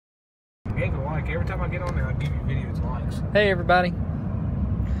gave a like. Every time I get on there, I give you videos likes. Hey everybody.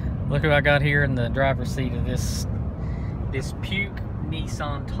 Look who I got here in the driver's seat of this puke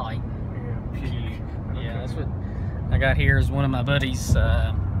Nissan Titan. Yeah, puke. Yeah, that's what I got here is one of my buddies,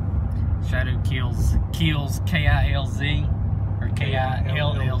 Shadow Kills K-I-L-Z or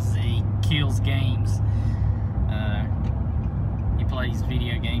K-I-L-L-Z Kills Games. He plays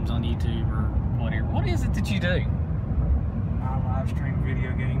video games on YouTube or whatever. What is it that you do? I live stream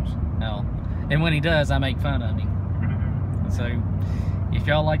video games. No. And when he does, I make fun of him. So if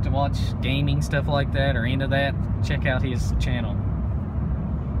y'all like to watch gaming, stuff like that, or into that, check out his channel.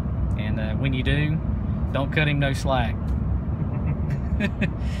 And when you do, don't cut him no slack.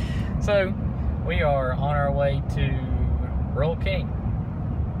 So we are on our way to Rural King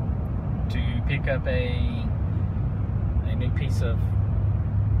to pick up a new piece of,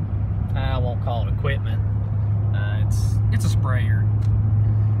 I won't call it equipment. It's a sprayer.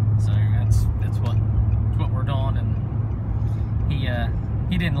 So that's what we're doing. And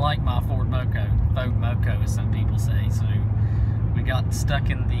he didn't like my Ford Moco, as some people say. So we got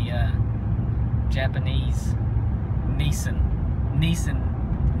stuck in the Japanese Nissan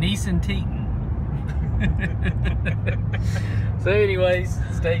Titan. So anyways,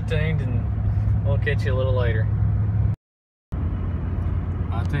 stay tuned and we'll catch you a little later.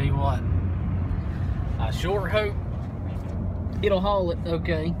 I'll tell you what, I sure hope it'll haul it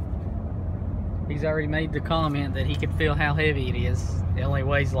okay. He's already made the comment that he could feel how heavy it is. It only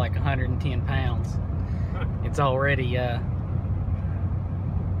weighs like 110 pounds. It's already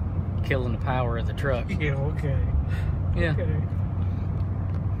killing the power of the truck. Yeah, okay. Yeah. Okay.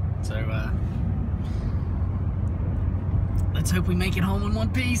 So let's hope we make it home in one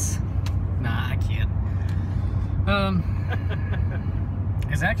piece. Nah, I can't.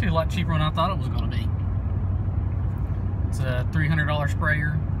 It's actually a lot cheaper than I thought it was going to be. It's a $300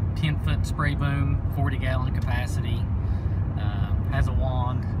 sprayer, 10-foot spray boom, 40-gallon capacity, has a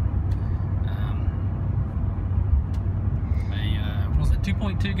wand, what was it,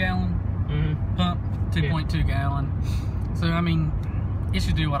 2.2 gallon pump, 2.2 gallon. So I mean, it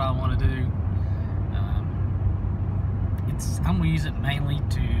should do what I want to do. I'm going to use it mainly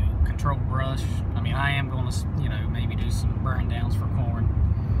to control brush. I mean, I am going to, you know, maybe do some burn downs for corn,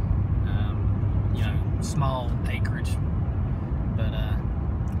 you know, small acreage. But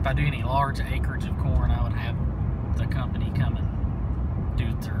if I do any large acreage of corn, I would have the company come and do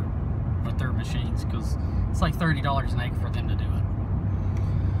it with their machines, because it's like $30 an acre for them to do it.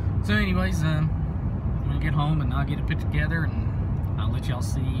 So anyways, we'll get home and I'll get it put together and I'll let y'all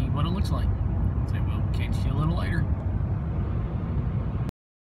see what it looks like. So we'll catch you a little later.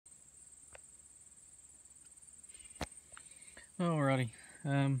 Alrighty,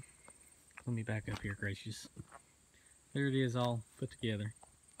 let me back up here, gracious. There it is, all put together.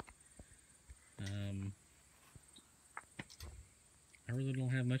 I really don't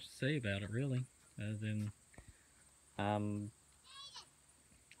have much to say about it, really, other than I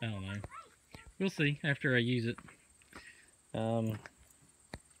don't know. We'll see after I use it.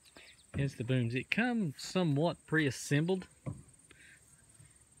 Here's the booms. It comes somewhat pre-assembled,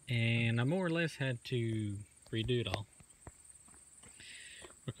 and I more or less had to redo it all,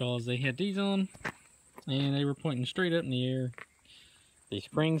 because they had these on and they were pointing straight up in the air. These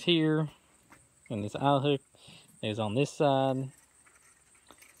springs here and this eye hook is on this side,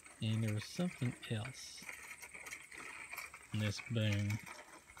 and there was something else in this boom.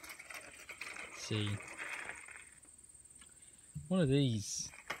 Let's see, one of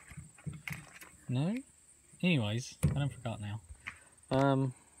these, no, anyways, I don't forgot now.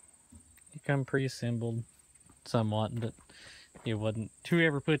 It come pre-assembled somewhat, but it wasn't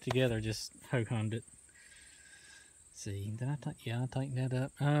whoever put together just ho-hummed it. Let's see, did I tighten that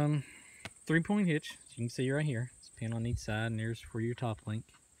up. 3-point hitch, as you can see right here. It's a pin on each side, and there's for your top link.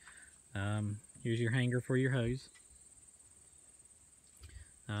 Here's your hanger for your hose.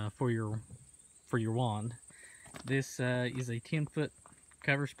 For your wand. This is a 10-foot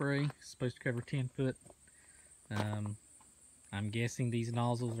cover spray. It's supposed to cover 10 foot. I'm guessing these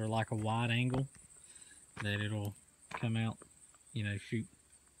nozzles are like a wide angle that it'll come out, you know, shoot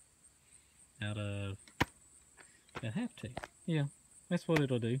out of. I have to. Yeah, that's what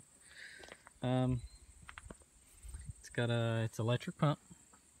it'll do. It's got it's electric pump.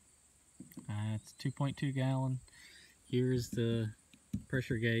 It's 2.2 gallon. Here's the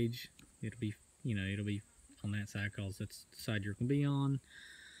pressure gauge. It'll be, you know, it'll be on that side, because that's the side you're gonna be on.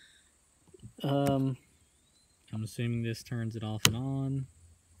 I'm assuming this turns it off and on,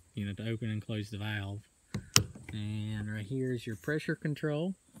 you know, to open and close the valve. And right here is your pressure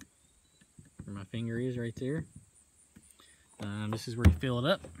control, where my finger is right there. This is where you fill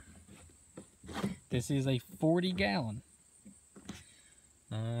it up. This is a 40-gallon.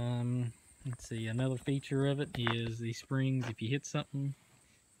 Let's see, another feature of it is the springs. If you hit something,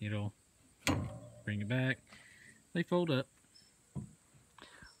 it'll bring it back. They fold up,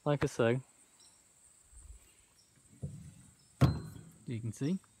 like so. You can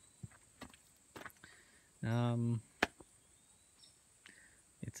see.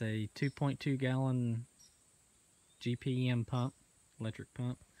 It's a 2.2 gallon GPM pump, electric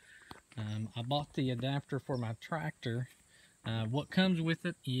pump. I bought the adapter for my tractor. What comes with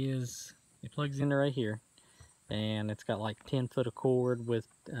it is it plugs in right here, and it's got like 10 foot of cord with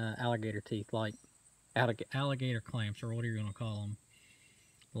alligator teeth, like alligator clamps, or whatever you're gonna call them,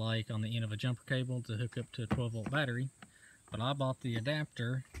 like on the end of a jumper cable to hook up to a 12-volt battery. But I bought the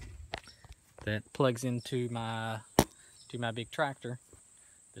adapter that plugs into my big tractor,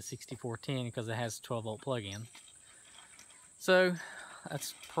 the 6410, because it has a 12-volt plug-in. So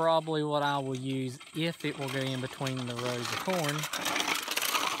that's probably what I will use if it will go in between the rows of corn,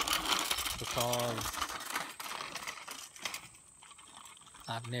 because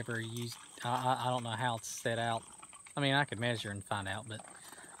I've never used, I don't know how it's set out. I mean, I could measure and find out, but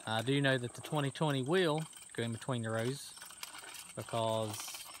I do know that the 2020 will go in between the rows, because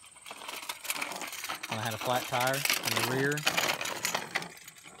when I had a flat tire in the rear,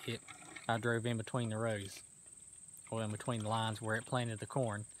 I drove in between the rows, or in between the lines where it planted the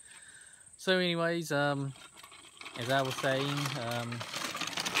corn. So anyways, as I was saying,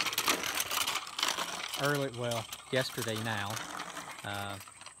 yesterday now,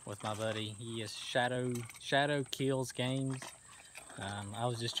 with my buddy, he is Shadow Kills Games. I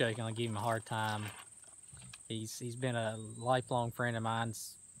was just joking, I'll give him a hard time. He's been a lifelong friend of mine,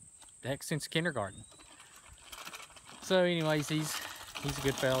 heck, since kindergarten. So anyways, he's a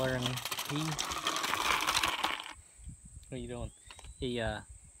good fella, and what are you doing?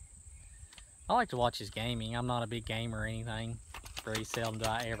 I like to watch his gaming. I'm not a big gamer or anything. Very seldom do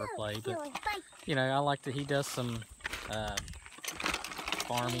I ever play, but you know, I like that he does some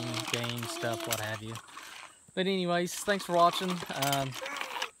farming game stuff, what have you. But anyways, thanks for watching.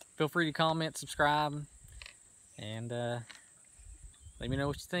 Feel free to comment, subscribe, and let me know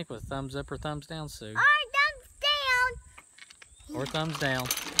what you think with a thumbs up or thumbs down, Sue. Or thumbs down.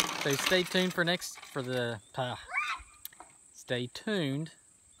 So stay tuned for the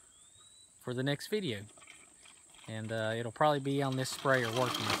next video, and it'll probably be on this sprayer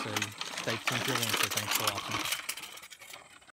working. So stay tuned for then. So thanks for watching.